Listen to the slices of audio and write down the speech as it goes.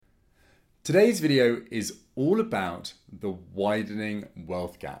Today's video is all about the widening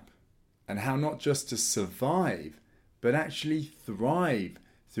wealth gap and how not just to survive, but actually thrive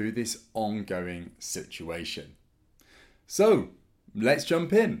through this ongoing situation. So let's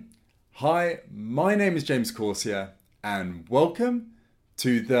jump in. Hi, my name is James Corsia and welcome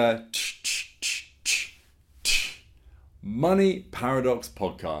to the Money Paradox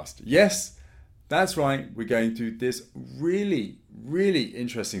podcast. Yes, that's right. We're going through this really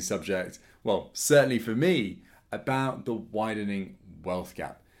interesting subject. Well, certainly for me, about the widening wealth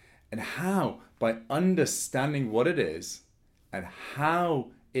gap and how by understanding what it is and how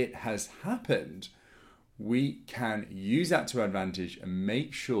it has happened, we can use that to our advantage and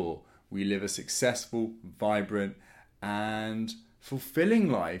make sure we live a successful, vibrant and fulfilling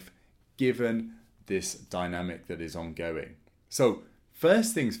life given this dynamic that is ongoing. So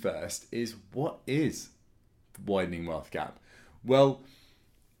first things first is, what is the widening wealth gap? Well,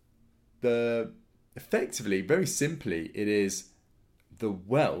 effectively, very simply, it is the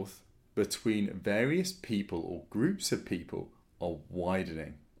wealth between various people or groups of people are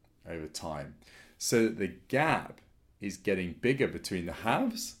widening over time, so that the gap is getting bigger between the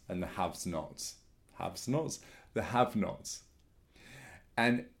haves and the have-nots. The have-nots.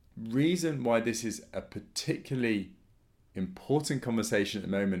 And reason why this is a particularly important conversation at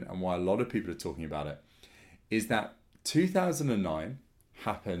the moment and why a lot of people are talking about it is that 2009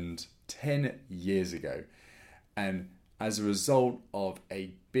 happened 10 years ago, and as a result of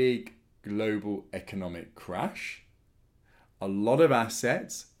a big global economic crash, a lot of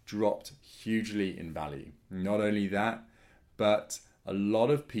assets dropped hugely in value. Not only that, but a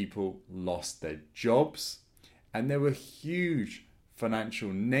lot of people lost their jobs, and there were huge financial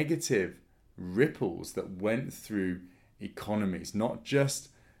negative ripples that went through economies, not just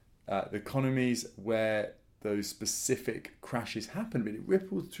the economies where those specific crashes happened, but it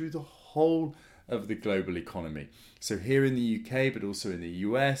rippled through the whole of the global economy. So here in the UK, but also in the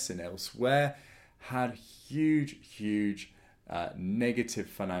US and elsewhere, had huge negative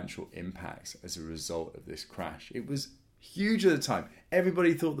financial impacts as a result of this crash. It was huge at the time.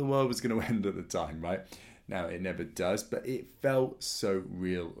 Everybody thought the world was going to end at the time, right? Now, it never does, but it felt so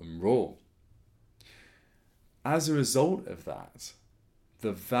real and raw. As a result of that,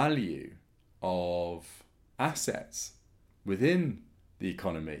 the value of assets within the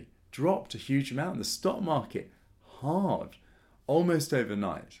economy dropped a huge amount. The stock market halved almost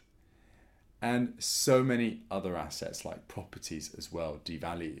overnight. And so many other assets like properties as well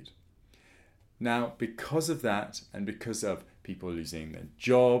devalued. Now, because of that, and because of people losing their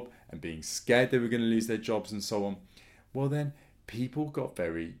job and being scared they were going to lose their jobs and so on, well then people got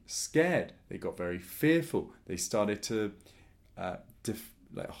very scared. They got very fearful. They started to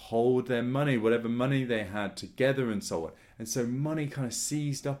hold their money, whatever money they had, together and so on. And so money kind of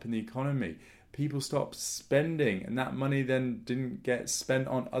seized up in the economy. People stopped spending, and that money then didn't get spent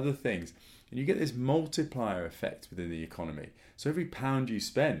on other things. And you get this multiplier effect within the economy. So every pound you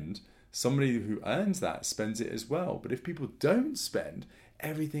spend, somebody who earns that spends it as well. But if people don't spend,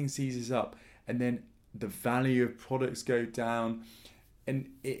 everything seizes up. And then the value of products go down. And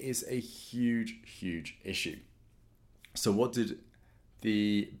it is a huge issue. So what did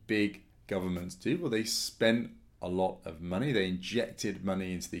the big governments do? Well, they spent a lot of money. They injected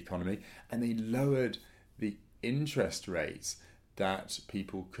money into the economy and they lowered the interest rates that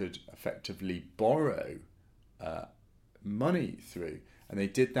people could effectively borrow money through. And they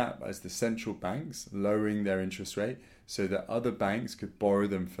did that as the central banks lowering their interest rate so that other banks could borrow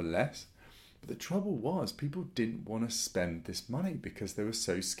them for less. But the trouble was, people didn't want to spend this money because they were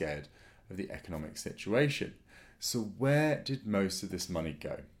so scared of the economic situation. So where did most of this money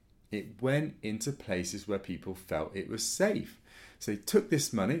go? It went into places where people felt it was safe. So they took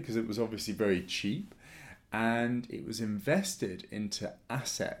this money, because it was obviously very cheap, and it was invested into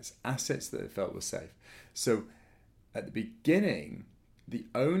assets that they felt were safe. So at the beginning, the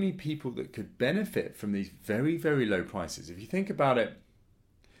only people that could benefit from these very low prices, if you think about it,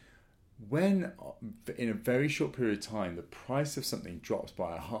 when in a very short period of time, the price of something drops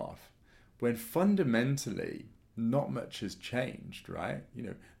by a half, when fundamentally not much has changed, right?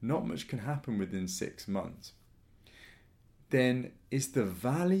 Not much can happen within 6 months. Then is the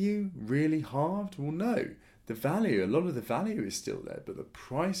value really halved? Well, no. A lot of the value is still there, but the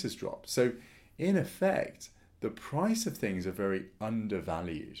price has dropped. So in effect, the price of things are very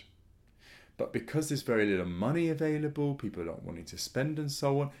undervalued. But because there's very little money available, people aren't wanting to spend and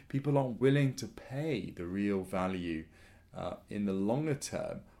so on, people aren't willing to pay the real value in the longer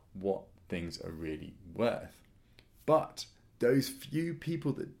term what things are really worth. But those few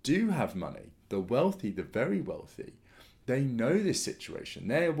people that do have money, the wealthy, the very wealthy, They know this situation.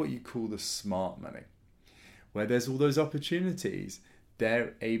 They're what you call the smart money, where there's all those opportunities.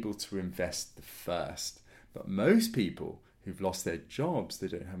 They're able to invest the first. But most people who've lost their jobs, they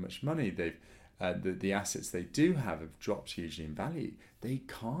don't have much money, the assets they do have dropped hugely in value. They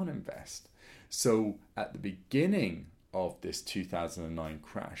can't invest. So at the beginning of this 2009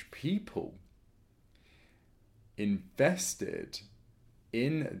 crash, people invested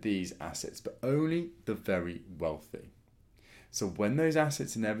in these assets, but only the very wealthy. So when those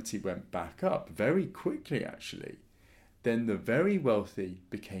assets inevitably went back up, very quickly actually, then the very wealthy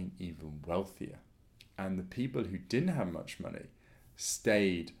became even wealthier. And the people who didn't have much money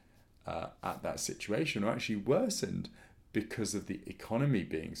stayed at that situation, or actually worsened because of the economy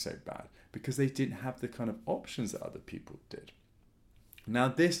being so bad, because they didn't have the kind of options that other people did. Now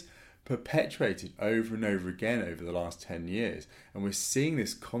this perpetuated over and over again over the last 10 years, and we're seeing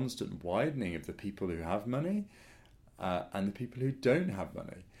this constant widening of the people who have money and the people who don't have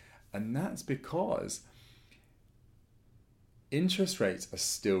money. And that's because interest rates are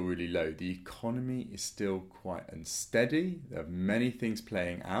still really low. The economy is still quite unsteady. There are many things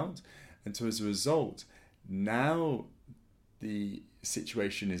playing out. And so as a result, now the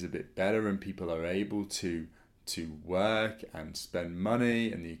situation is a bit better and people are able to work and spend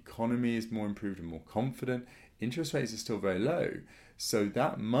money, and the economy is more improved and more confident. Interest rates are still very low. So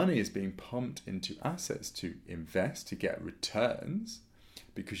that money is being pumped into assets to invest, to get returns,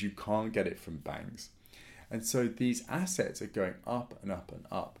 because you can't get it from banks. And so these assets are going up and up and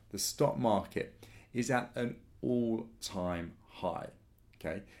up. The stock market is at an all-time high.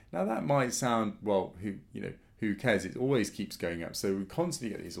 Okay. Now that might sound, well, who cares? It always keeps going up. So we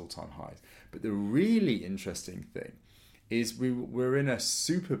constantly get these all-time highs. But the really interesting thing is we're in a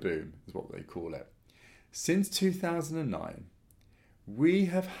super boom, is what they call it. Since 2009, we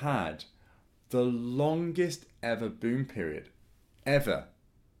have had the longest ever boom period ever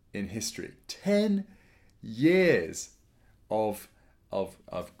in history. 10 years of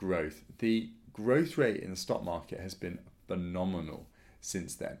growth. The growth rate in the stock market has been phenomenal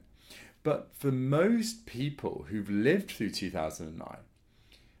since then. But for most people who've lived through 2009,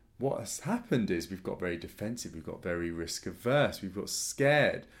 what has happened is we've got very defensive, we've got very risk averse, we've got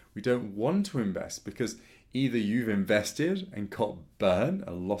scared. We don't want to invest because either you've invested and got burned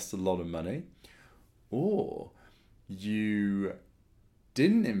and lost a lot of money, or you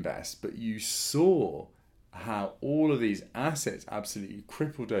didn't invest, but you saw how all of these assets absolutely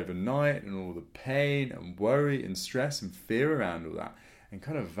crippled overnight, and all the pain and worry and stress and fear around all that, and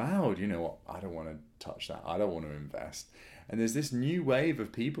kind of vowed, you know what, I don't want to touch that, I don't want to invest. And there's this new wave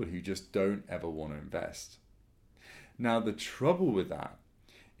of people who just don't ever want to invest. Now the trouble with that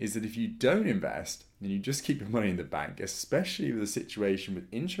is that if you don't invest and you just keep your money in the bank, especially with a situation with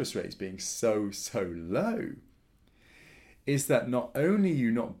interest rates being so low, is that not only are you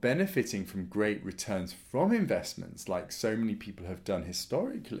not benefiting from great returns from investments like so many people have done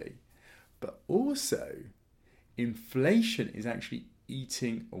historically, but also inflation is actually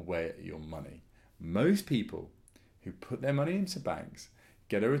eating away at your money. Most people who put their money into banks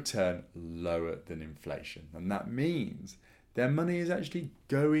get a return lower than inflation. And that means their money is actually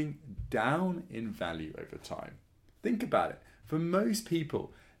going down in value over time. Think about it. For most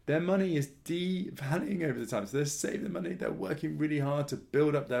people, their money is devaluing over the time. So they're saving the money, they're working really hard to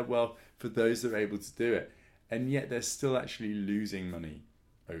build up their wealth for those that are able to do it. And yet they're still actually losing money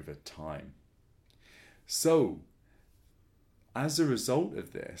over time. So, as a result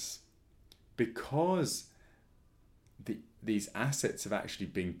of this, because these assets have actually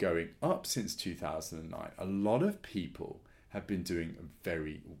been going up since 2009, a lot of people have been doing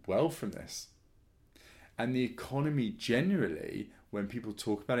very well from this. And the economy generally, when people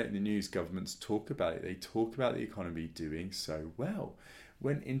talk about it in the news, governments talk about it, they talk about the economy doing so well.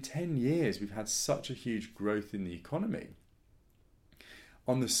 When in 10 years we've had such a huge growth in the economy,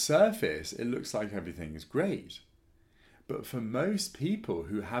 on the surface it looks like everything is great. But for most people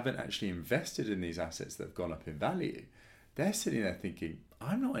who haven't actually invested in these assets that have gone up in value, they're sitting there thinking,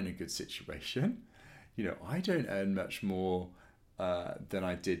 I'm not in a good situation. You know, I don't earn much more than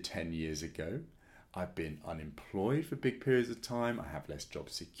I did 10 years ago. I've been unemployed for big periods of time. I have less job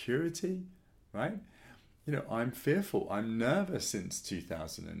security, right? You know, I'm fearful. I'm nervous since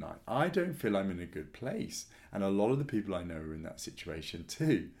 2009. I don't feel I'm in a good place. And a lot of the people I know are in that situation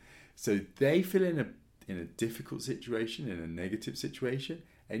too. So they feel in a difficult situation, in a negative situation,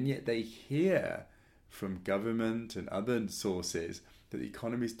 and yet they hear from government and other sources that the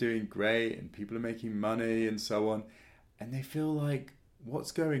economy is doing great and people are making money and so on, and they feel like,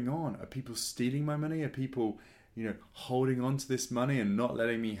 what's going on? Are people stealing my money? Are people, holding on to this money and not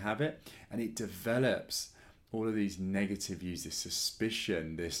letting me have it? And it develops all of these negative views, this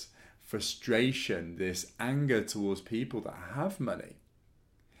suspicion, this frustration, this anger towards people that have money.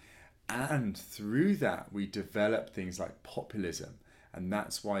 And through that, we develop things like populism. And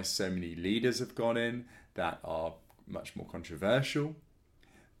that's why so many leaders have gone in that are much more controversial,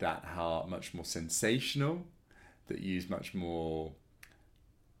 that are much more sensational, that use much more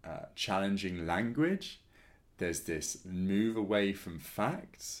challenging language. There's this move away from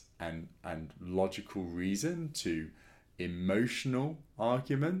facts and logical reason to emotional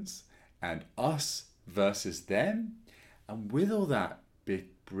arguments and us versus them. And with all that,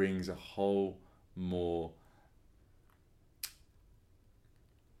 it brings a whole more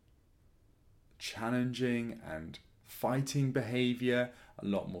challenging and fighting behavior, a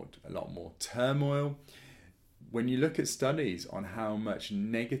lot more turmoil. When you look at studies on how much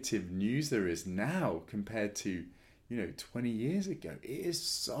negative news there is now compared to 20 years ago, it is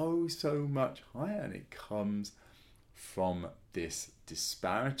so much higher, and it comes from this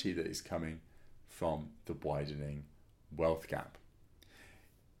disparity that is coming from the widening wealth gap.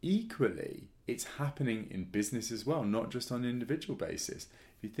 Equally, it's happening in business as well, not just on an individual basis.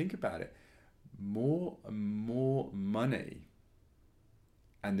 If you think about it, more and more money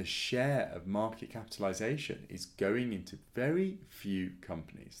and the share of market capitalization is going into very few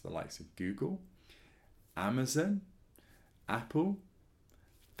companies, the likes of Google, Amazon, Apple,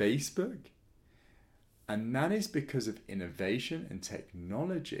 Facebook. And that is because of innovation and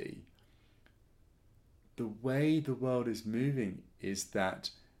technology. The way the world is moving is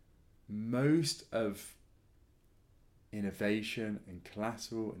that most of innovation and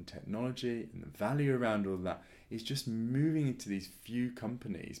collateral and technology and the value around all that is just moving into these few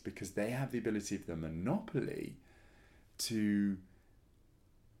companies because they have the ability of the monopoly to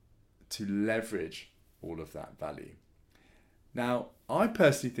leverage all of that value. Now, I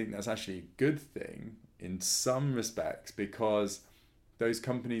personally think that's actually a good thing in some respects, because those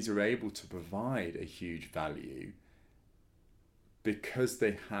companies are able to provide a huge value because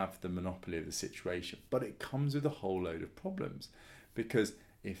they have the monopoly of the situation. But it comes with a whole load of problems, because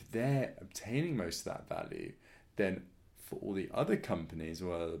if they're obtaining most of that value, then for all the other companies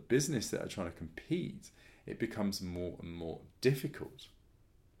or other business that are trying to compete, it becomes more and more difficult.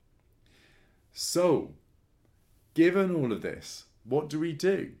 So, given all of this, what do we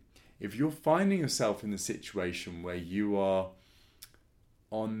do? If you're finding yourself in the situation where you are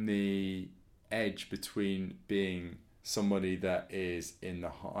on the edge between being somebody that is in the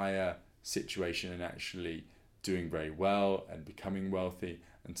higher situation and actually doing very well and becoming wealthy,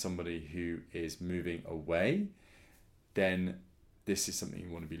 and somebody who is moving away, then this is something you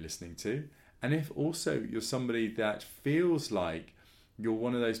want to be listening to. And if also you're somebody that feels like you're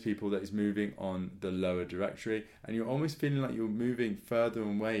one of those people that is moving on the lower directory, and you're almost feeling like you're moving further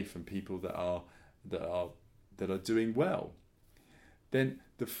away from people that are doing well, then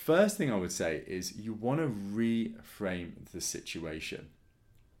the first thing I would say is you want to reframe the situation.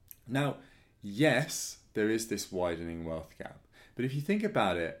 Now, yes, there is this widening wealth gap, but if you think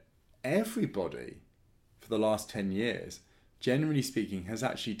about it, everybody for the last 10 years, generally speaking, has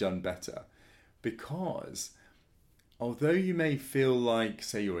actually done better, because although you may feel like,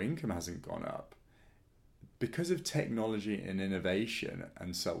 say, your income hasn't gone up, because of technology and innovation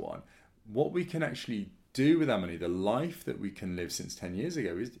and so on, what we can actually do with our money, the life that we can live since 10 years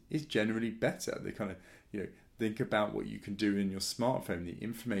ago is generally better. They kind of, think about what you can do in your smartphone, the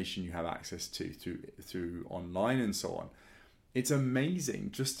information you have access to through online and so on. It's amazing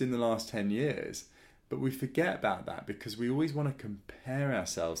just in the last 10 years, but we forget about that because we always want to compare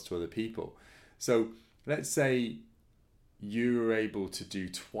ourselves to other people. So let's say you are able to do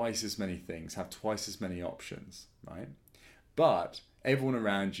twice as many things, have twice as many options, right? But everyone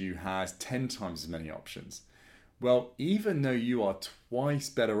around you has 10 times as many options. Well, even though you are twice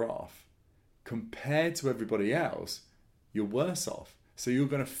better off compared to everybody else, you're worse off. So you're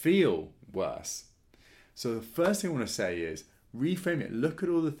going to feel worse. So the first thing I want to say is reframe it. Look at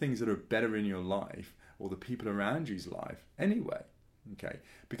all the things that are better in your life or the people around you's life anyway. Okay,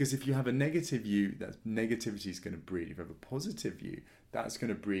 because if you have a negative view, that negativity is going to breed. If you have a positive view, that's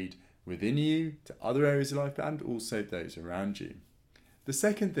going to breed within you to other areas of life and also those around you. The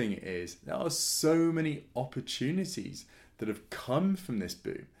second thing is there are so many opportunities that have come from this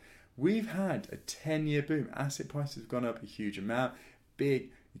boom. We've had a 10-year boom. Asset prices have gone up a huge amount.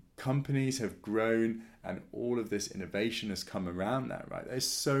 Big companies have grown, and all of this innovation has come around that, right? There's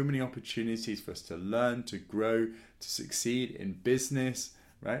so many opportunities for us to learn, to grow, to succeed in business,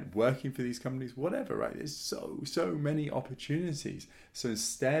 right? Working for these companies, whatever, right? There's so many opportunities. So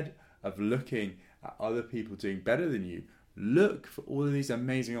instead of looking at other people doing better than you, Look for all of these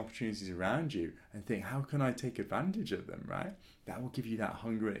amazing opportunities around you and think, how can I take advantage of them, right? That will give you that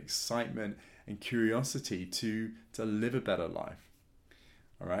hunger and excitement and curiosity to live a better life.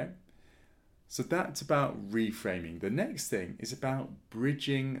 All right? So that's about reframing. The next thing is about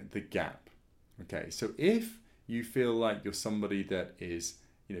bridging the gap. Okay, so if you feel like you're somebody that is,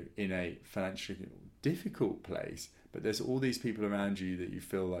 in a financially difficult place, but there's all these people around you that you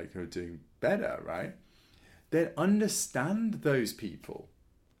feel like are doing better, right? Then understand those people.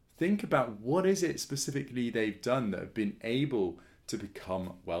 Think about what is it specifically they've done that have been able to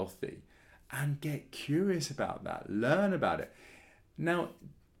become wealthy, and get curious about that. Learn about it. Now,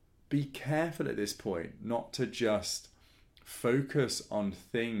 be careful at this point not to just focus on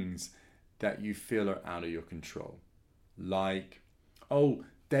things that you feel are out of your control. Like, oh,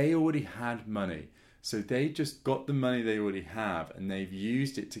 they already had money, so they just got the money they already have and they've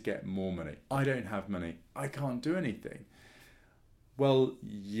used it to get more money. I don't have money. I can't do anything. Well,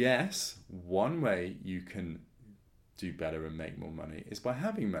 yes, one way you can do better and make more money is by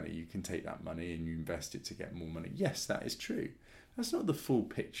having money. You can take that money and you invest it to get more money. Yes, that is true. That's not the full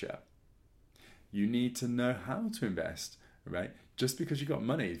picture. You need to know how to invest, right? Just because you got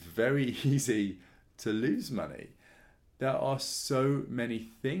money, it's very easy to lose money. There are so many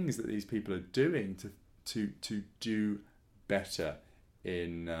things that these people are doing to do better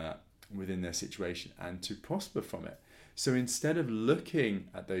within their situation and to prosper from it. So instead of looking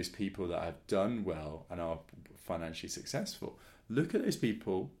at those people that have done well and are financially successful, look at those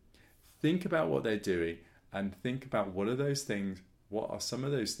people, think about what they're doing, and think about what are some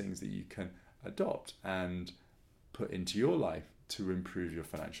of those things that you can adopt and put into your life to improve your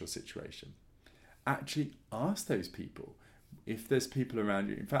financial situation. Actually ask those people if there's people around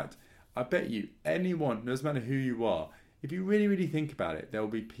you. In fact, I bet you anyone, no matter who you are, if you really, really think about it, there will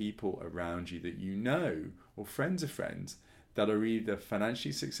be people around you that you know, or friends of friends, that are either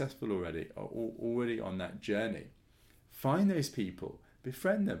financially successful already or already on that journey. Find those people,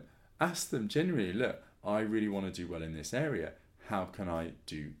 befriend them, ask them genuinely, look, I really want to do well in this area. How can I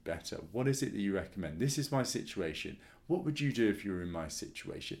do better? What is it that you recommend? This is my situation. What would you do if you were in my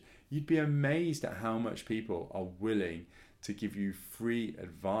situation? You'd be amazed at how much people are willing to give you free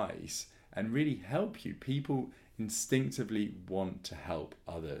advice and really help you. People instinctively want to help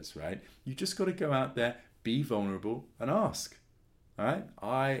others, right? You just got to go out there, be vulnerable, and ask. All right?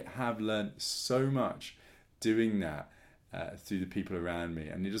 I have learned so much doing that through the people around me,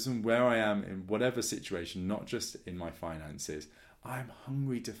 and it doesn't where I am in whatever situation, not just in my finances. I'm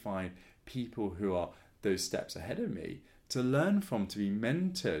hungry to find people who are those steps ahead of me to learn from, to be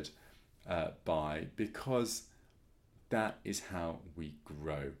mentored by, because that is how we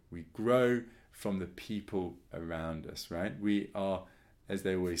grow. We grow from the people around us, right? We are, as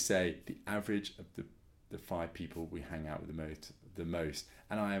they always say, the average of the 5 people we hang out with the most.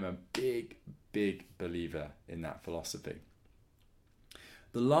 And I am a big, big believer in that philosophy.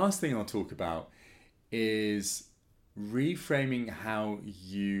 The last thing I'll talk about is reframing how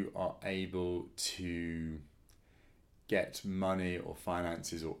you are able to get money or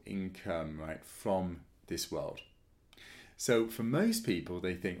finances or income, right, from this world. So for most people,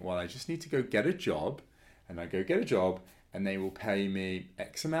 they think, well, I just need to go get a job, and I go get a job and they will pay me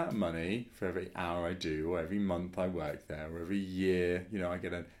X amount of money for every hour I do, or every month I work there, or every year, I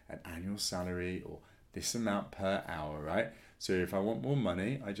get an annual salary or this amount per hour, right? So if I want more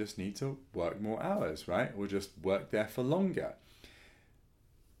money, I just need to work more hours, right? Or just work there for longer.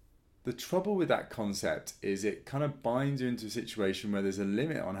 The trouble with that concept is it kind of binds you into a situation where there's a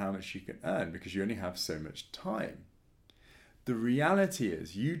limit on how much you can earn because you only have so much time. The reality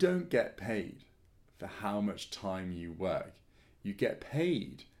is you don't get paid for how much time you work. You get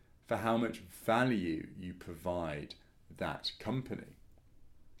paid for how much value you provide that company.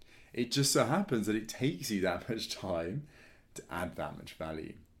 It just so happens that it takes you that much time to add that much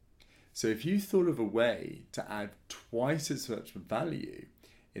value. So if you thought of a way to add twice as much value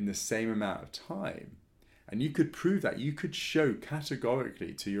in the same amount of time, and you could prove that, you could show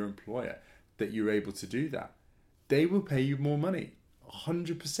categorically to your employer that you're able to do that, they will pay you more money,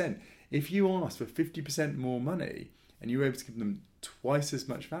 100%. If you asked for 50% more money and you were able to give them twice as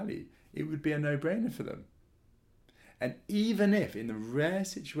much value, it would be a no-brainer for them. And even if in the rare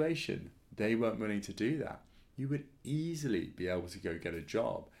situation they weren't willing to do that, you would easily be able to go get a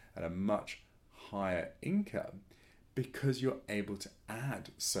job at a much higher income because you're able to add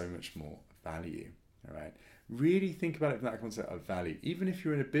so much more value. All right. Really think about it from that concept of value. Even if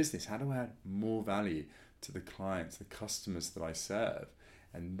you're in a business, how do I add more value to the clients, the customers that I serve?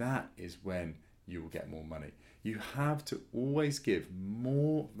 And that is when you will get more money. You have to always give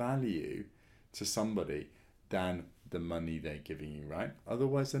more value to somebody than the money they're giving you, right?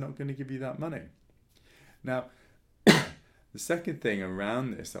 Otherwise, they're not going to give you that money. Now, the second thing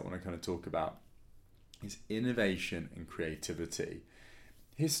around this that I want to kind of talk about is innovation and creativity.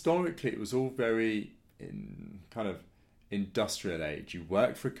 Historically, it was all very in kind of industrial age. You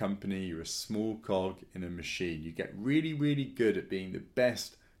work for a company, you're a small cog in a machine. You get really, really good at being the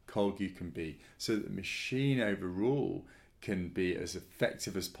best cog you can be so that the machine overall can be as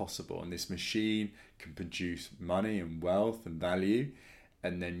effective as possible. And this machine can produce money and wealth and value.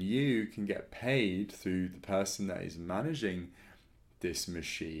 And then you can get paid through the person that is managing this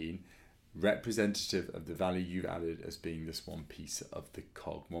machine, representative of the value you've added as being this one piece of the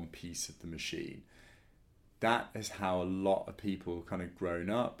cog, one piece of the machine. That is how a lot of people kind of grown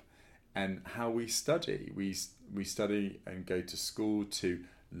up, and how we study. We study and go to school to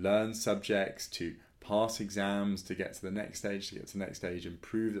learn subjects, to pass exams, to get to the next stage, and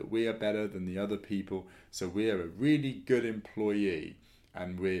prove that we are better than the other people. So we are a really good employee,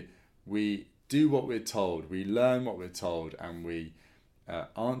 and we do what we're told, we learn what we're told, and we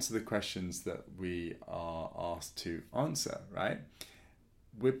answer the questions that we are asked to answer, right?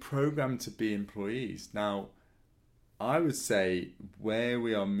 We're programmed to be employees. Now, I would say where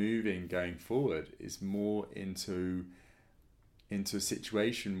we are moving going forward is more into a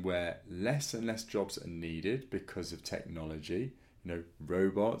situation where less and less jobs are needed because of technology.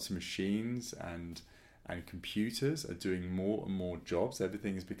 Robots, machines, and computers are doing more and more jobs.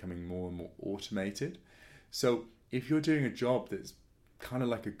 Everything is becoming more and more automated. So if you're doing a job that's kind of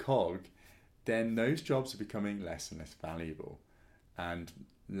like a cog, then those jobs are becoming less and less valuable, and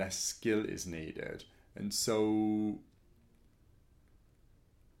less skill is needed. And so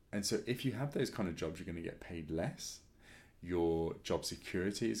if you have those kind of jobs, you're going to get paid less. Your job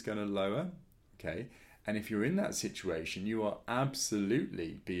security is going to lower, okay? And if you're in that situation, you are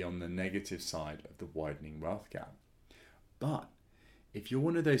absolutely be on the negative side of the widening wealth gap. But if you're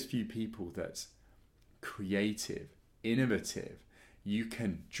one of those few people that's creative, innovative, you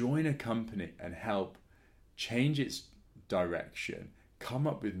can join a company and help change its direction, come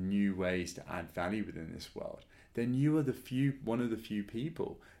up with new ways to add value within this world, then you are one of the few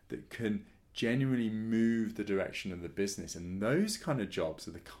people that can genuinely move the direction of the business. And those kind of jobs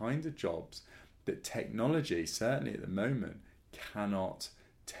are the kind of jobs that technology, certainly at the moment, cannot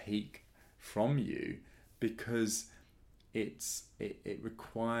take from you, because it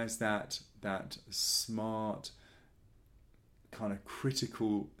requires that smart kind of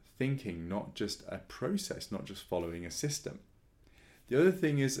critical thinking, not just a process, not just following a system. The other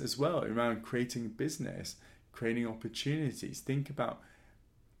thing is as well around creating business, creating opportunities. Think about,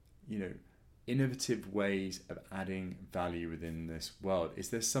 innovative ways of adding value within this world. Is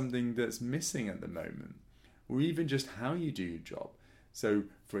there something that's missing at the moment? Or even just how you do your job. So,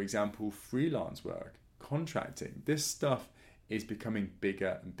 for example, freelance work, contracting. This stuff is becoming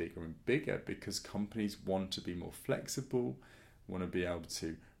bigger and bigger and bigger because companies want to be more flexible, want to be able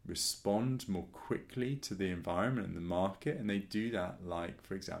to respond more quickly to the environment and the market. And they do that, like,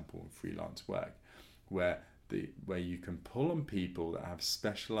 for example, freelance work, where you can pull on people that have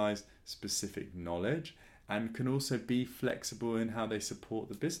specialized, specific knowledge, and can also be flexible in how they support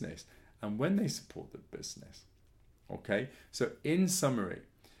the business and when they support the business. Okay, so in summary,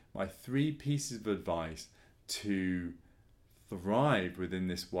 my 3 pieces of advice to thrive within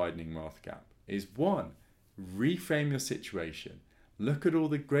this widening wealth gap is: 1, reframe your situation. Look at all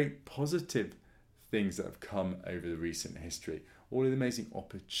the great positive things that have come over the recent history, all of the amazing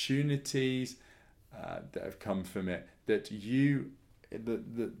opportunities that have come from it, that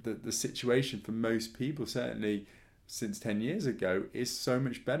the situation for most people, certainly since 10 years ago, is so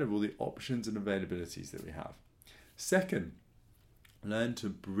much better, all the options and availabilities that we have. 2nd, learn to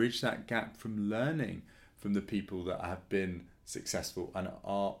bridge that gap from learning from the people that have been successful and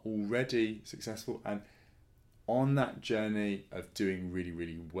are already successful and on that journey of doing really,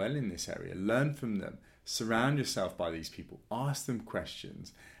 really well in this area. Learn from them. Surround yourself by these people. Ask them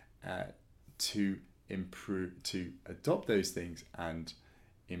questions to improve, to adopt those things and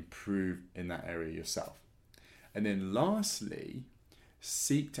improve in that area yourself. And then lastly,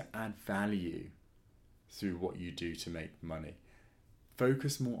 seek to add value through what you do to make money.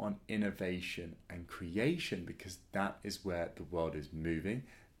 Focus more on innovation and creation, because that is where the world is moving.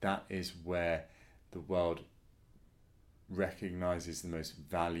 That is where the world recognizes the most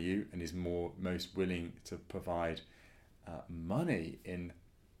value and is most willing to provide money in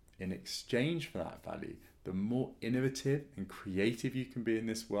exchange for that value. The more innovative and creative you can be in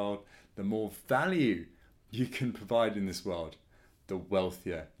this world, the more value you can provide in this world, the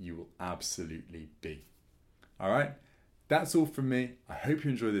wealthier you will absolutely be. All right, that's all from me. I hope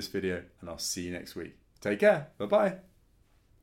you enjoyed this video, and I'll see you next week. Take care. Bye-bye.